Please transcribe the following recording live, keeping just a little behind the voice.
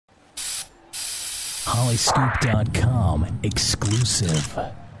HollyScoop.com exclusive.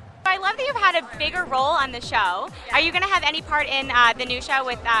 I love that you've had a bigger role on the show. Are you going to have any part in the new show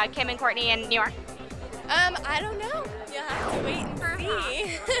with Kim and Kourtney in New York? I don't know. You'll have to wait and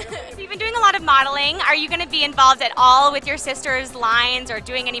see. So you've been doing a lot of modeling. Are you going to be involved at all with your sister's lines or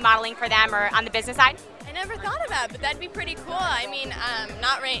doing any modeling for them or on the business side? I never thought of that, but that'd be pretty cool. I mean,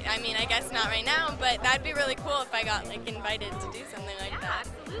 not right. I mean, I guess not right now, but that'd be really cool if I got like invited to do something like that.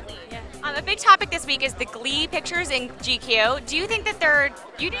 Absolutely. Yeah. A big topic this week is the Glee Pictures in GQ. Do you think that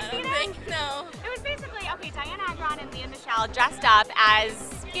you didn't see that? No. It was basically, okay, Diana Agron and Leah Michelle dressed up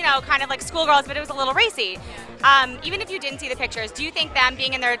as, you know, kind of like schoolgirls, but it was a little racy. Even if you didn't see the pictures, do you think them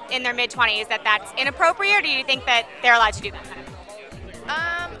being in their mid-20s that's inappropriate, or do you think that they're allowed to do that kind of thing?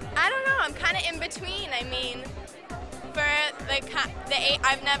 I don't know. I'm kind of in between. I mean, for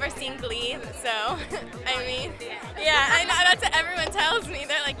I've never seen Glee, so I mean, yeah, I know that's what everyone tells me.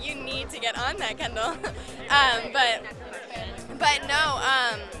 They're like, you need to get on that, Kendall. But no,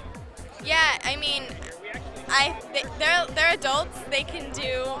 yeah. I mean, they're adults. They can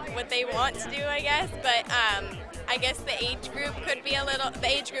do what they want to do, I guess. But I guess the age group could be the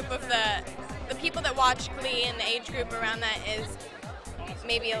age group of the people that watch Glee, and the age group around that is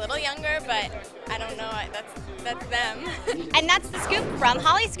maybe a little younger, but I don't know. That's them. And that's the scoop from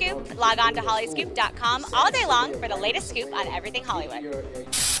Holly Scoop. Log on to hollyscoop.com all day long for the latest scoop on everything Hollywood.